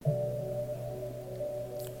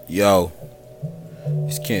Yo,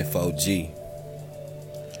 it's Ken 4G,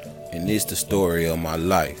 and this the story of my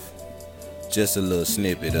life. Just a little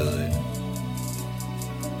snippet of it.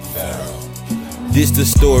 This the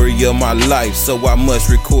story of my life, so I must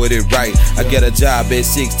record it right. I got a job at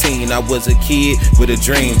 16, I was a kid with a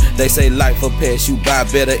dream. They say life will pass you by,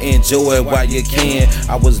 better enjoy it while you can.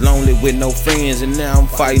 I was lonely with no friends, and now I'm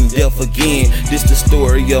fighting death again. This the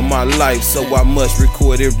story of my life, so I must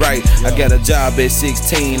record it right. I got a job at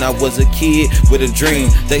 16, I was a kid with a dream.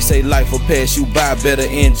 They say life will pass you by, better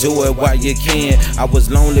enjoy it while you can. I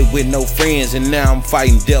was lonely with no friends, and now I'm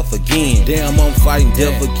fighting death again. Damn, I'm fighting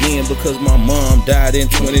death again because my mom died in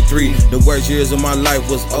 23. The worst years of my life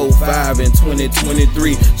was 05 and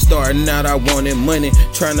 2023. Starting out, I wanted money,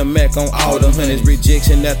 trying to mac on all the honeys.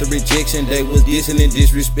 Rejection after rejection, they was dissing and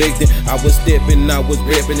disrespecting. I was stepping, I was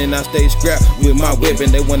repping, and I stayed scrapped with my weapon.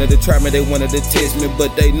 They wanted to try me, they wanted to test me, but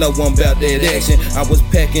they know I'm about that action. I was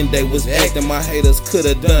packing, they was acting. My haters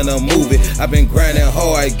could've done a movie. I've been grinding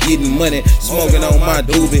hard, getting money, smoking on my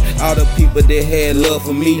doobie. All the people that had love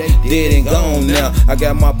for me, dead and gone now. I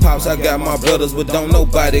got my pops, I got my brothers, but don't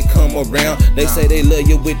nobody come around. They say they love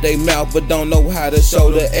you with their mouth, but don't know how to show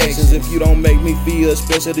the actions. If you don't make me feel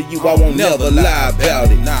special to you, I won't never lie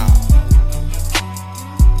about it. Nah.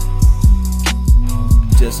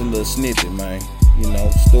 Just a little snippet, man. You know,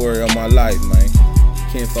 story of my life, man.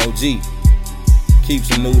 Ken 4G keeps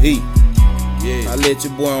some new heat. Yeah, I let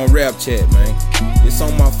your boy on Rapchat, man. It's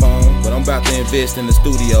on my phone, but I'm about to invest in the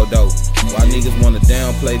studio though. Why niggas wanna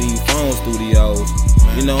downplay these phone studios?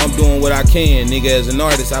 You know, I'm doing what I can, nigga. As an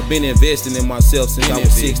artist, I've been investing in myself since I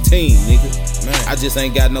was 16, nigga. Man, I just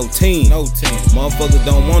ain't got no team. Motherfuckers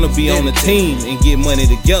don't wanna be on the team and get money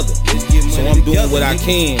together. So I'm doing what I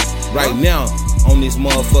can right now on this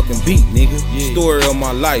motherfucking beat, nigga. Story of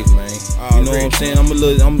my life, man. You know what I'm saying? I'm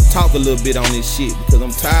gonna talk a little bit on this shit because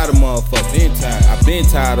I'm tired of motherfuckers. I've been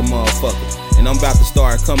tired of motherfuckers. And I'm about to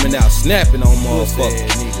start coming out snapping on motherfuckers.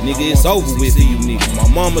 Nigga, it's over with for you niggas. My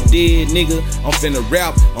mama dead, nigga. I'm finna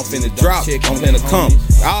rap, I'm finna drop, I'm finna come.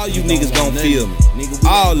 All you niggas gon' feel me.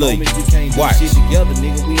 All of you. Watch. Together,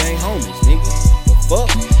 nigga, we ain't homies, nigga. The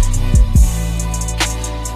fuck?